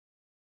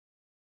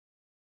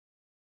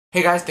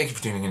Hey guys, thank you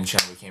for tuning in to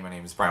ChannelBK. My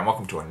name is Brian.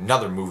 Welcome to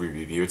another movie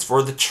review. It's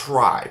for The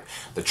Tribe.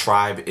 The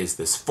Tribe is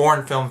this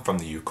foreign film from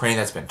the Ukraine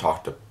that's been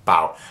talked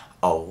about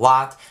a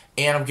lot.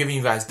 And I'm giving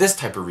you guys this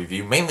type of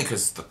review mainly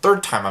because it's the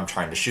third time I'm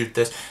trying to shoot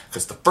this,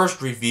 because the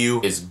first review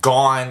is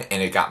gone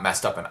and it got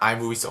messed up in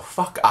iMovie, so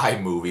fuck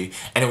iMovie.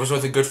 And it was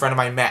with a good friend of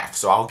mine, Max,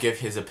 so I'll give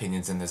his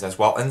opinions in this as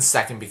well. And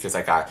second, because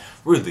I got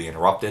rudely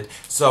interrupted.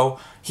 So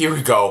here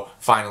we go,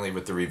 finally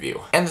with the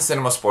review. And the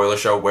cinema spoiler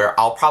show, where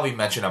I'll probably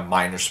mention a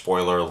minor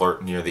spoiler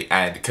alert near the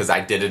end, because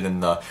I did it in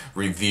the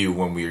review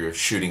when we were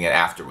shooting it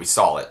after we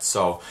saw it.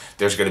 So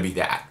there's going to be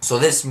that. So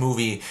this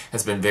movie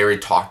has been very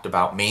talked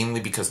about, mainly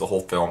because the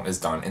whole film is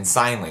done in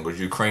sign language,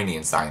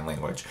 Ukrainian sign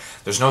language.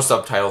 There's no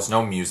subtitles,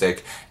 no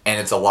music, and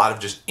it's a lot of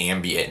just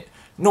ambient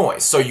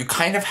noise. So you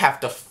kind of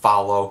have to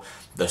follow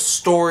the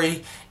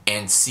story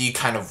and see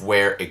kind of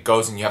where it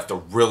goes, and you have to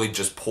really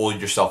just pull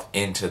yourself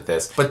into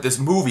this. But this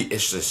movie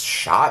is just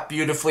shot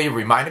beautifully. It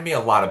reminded me a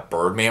lot of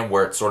Birdman,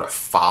 where it sort of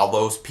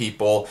follows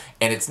people,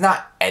 and it's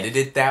not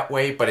edited that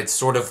way, but it's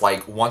sort of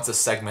like once a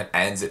segment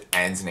ends, it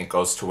ends and it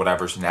goes to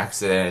whatever's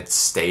next, and it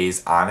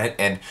stays on it.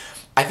 And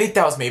I think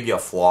that was maybe a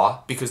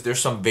flaw, because there's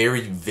some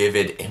very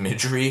vivid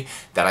imagery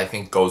that I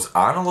think goes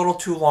on a little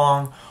too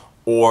long,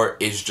 or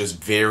is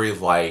just very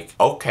like,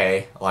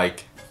 okay,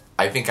 like,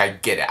 I think I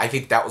get it. I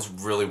think that was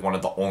really one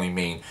of the only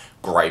main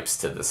gripes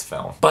to this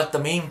film. But the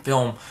main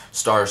film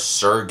stars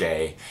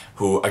Serhiy,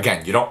 who,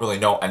 again, you don't really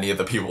know any of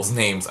the people's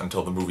names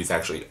until the movie's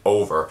actually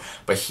over.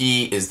 But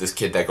he is this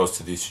kid that goes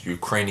to this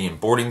Ukrainian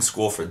boarding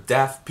school for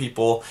deaf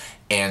people,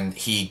 and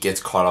he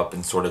gets caught up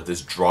in sort of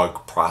this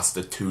drug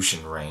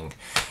prostitution ring.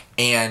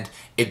 And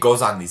it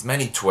goes on these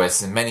many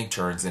twists and many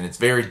turns, and it's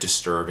very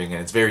disturbing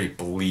and it's very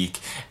bleak,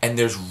 and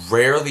there's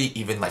rarely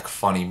even like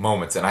funny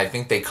moments, and I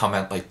think they come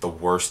at like the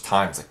worst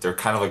times. Like, they're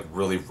kind of like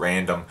really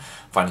random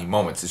funny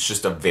moments. It's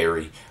just a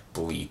very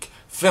bleak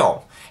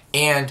film,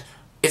 and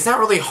it's not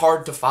really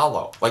hard to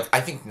follow. Like,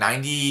 I think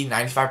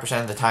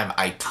 90-95% of the time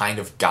I kind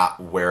of got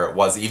where it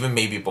was, even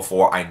maybe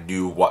before I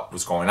knew what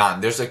was going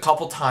on. There's a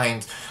couple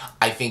times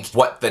I think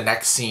what the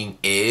next scene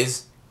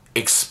is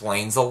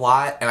explains a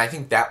lot, and I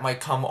think that might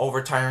come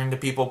over tiring to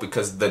people,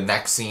 because the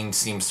next scene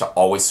seems to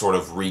always sort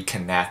of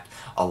reconnect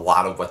a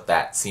lot of what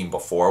that scene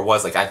before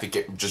was. Like, I think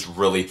it just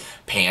really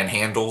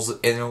panhandles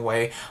in a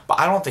way, but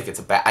I don't think it's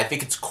a bad. I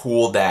think it's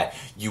cool that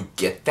you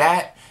get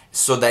that,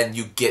 so then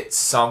you get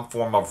some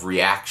form of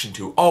reaction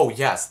to, oh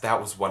yes,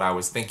 that was what I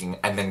was thinking,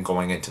 and then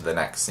going into the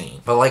next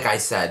scene. But like I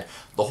said,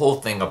 the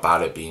whole thing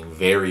about it being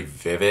very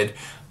vivid,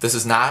 this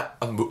is not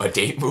a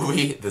date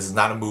movie. This is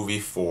not a movie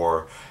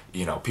for,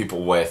 you know,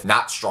 people with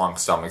not strong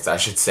stomachs, I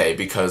should say,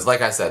 because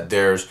like I said,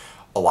 there's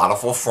a lot of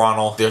full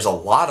frontal, there's a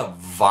lot of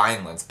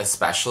violence,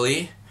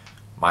 especially,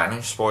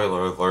 minor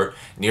spoiler alert,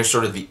 near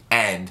sort of the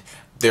end.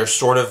 There's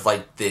sort of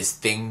like this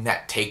thing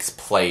that takes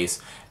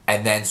place,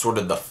 and then sort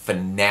of the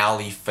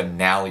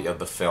finale of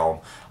the film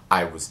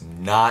I was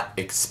not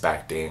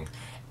expecting,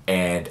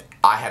 and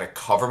I had to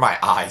cover my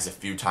eyes a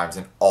few times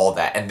and all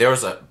that. And there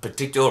was a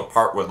particular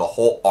part where the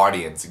whole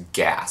audience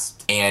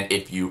gasped. And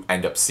if you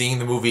end up seeing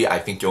the movie, I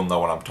think you'll know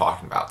what I'm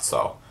talking about.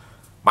 So,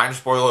 minor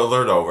spoiler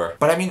alert over.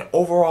 But I mean,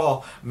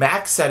 overall,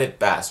 Max said it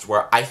best,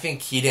 where I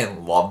think he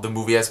didn't love the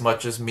movie as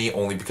much as me,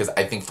 only because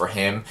I think for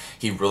him,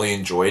 he really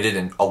enjoyed it.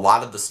 And a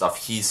lot of the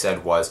stuff he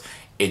said was,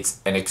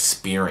 it's an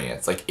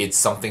experience. Like, it's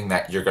something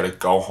that you're gonna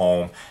go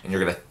home and you're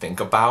gonna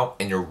think about,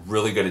 and you're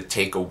really gonna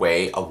take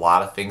away a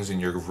lot of things, and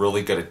you're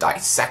really gonna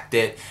dissect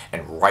it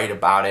and write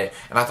about it.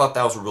 And I thought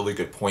that was a really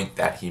good point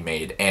that he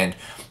made, and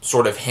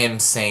sort of him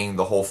saying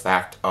the whole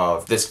fact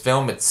of this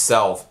film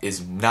itself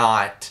is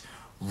not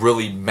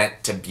really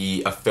meant to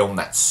be a film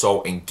that's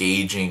so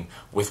engaging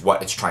with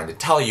what it's trying to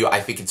tell you.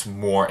 I think it's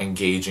more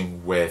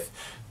engaging with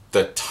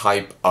the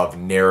type of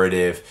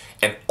narrative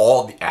and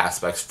all the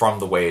aspects, from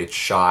the way it's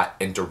shot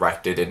and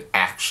directed and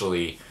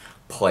actually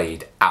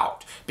played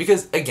out.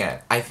 Because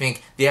again, I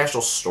think the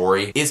actual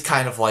story is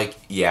kind of like,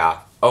 yeah,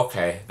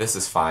 okay, this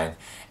is fine.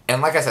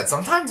 And like I said,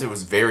 sometimes it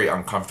was very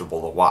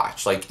uncomfortable to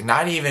watch. Like,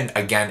 not even,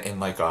 again, in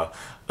like a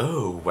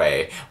ooh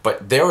way,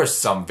 but there were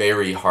some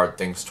very hard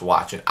things to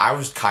watch, and I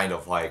was kind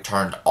of like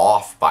turned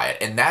off by it.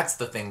 And that's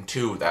the thing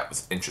too that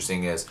was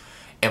interesting, is,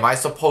 am I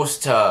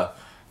supposed to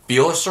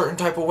feel a certain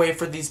type of way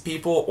for these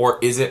people, or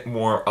is it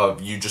more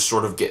of you just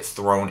sort of get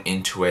thrown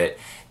into it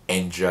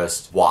and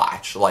just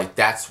watch? Like,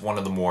 that's one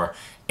of the more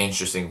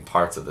interesting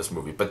parts of this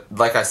movie. But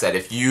like I said,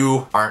 if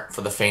you aren't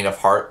for the faint of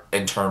heart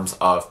in terms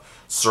of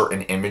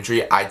certain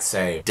imagery, I'd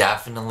say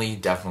definitely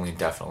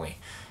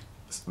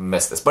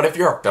miss this. But if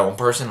you're a film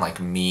person like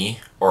me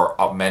or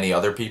many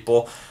other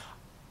people,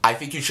 I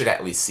think you should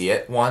at least see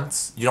it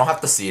once. You don't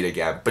have to see it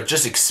again, but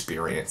just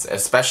experience it,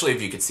 especially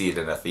if you could see it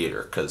in a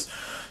theater, because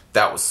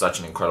that was such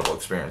an incredible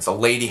experience. A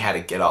lady had to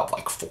get up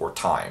like 4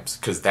 times,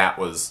 because that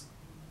was...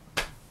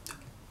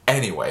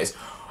 Anyways,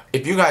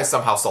 if you guys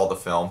somehow saw the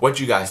film, what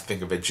do you guys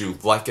think of it? Do you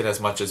like it as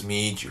much as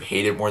me? Do you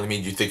hate it more than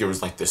me? Do you think it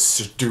was like this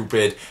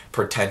stupid,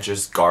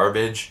 pretentious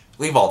garbage?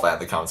 Leave all that in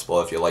the comments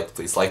below. If you liked,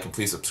 please like, and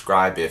please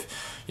subscribe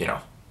if, you know,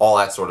 all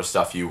that sort of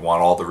stuff you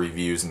want, all the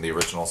reviews and the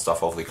original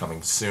stuff hopefully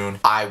coming soon.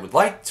 I would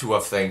like to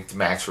have thanked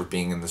Max for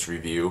being in this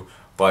review,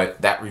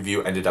 but that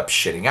review ended up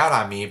shitting out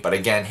on me. But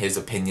again, his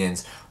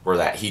opinions were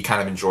that he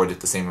kind of enjoyed it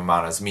the same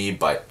amount as me,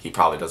 but he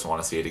probably doesn't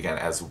want to see it again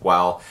as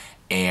well.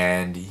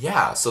 And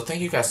yeah, so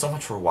thank you guys so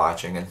much for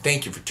watching, and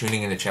thank you for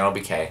tuning into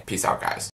ChannelBK. Peace out, guys.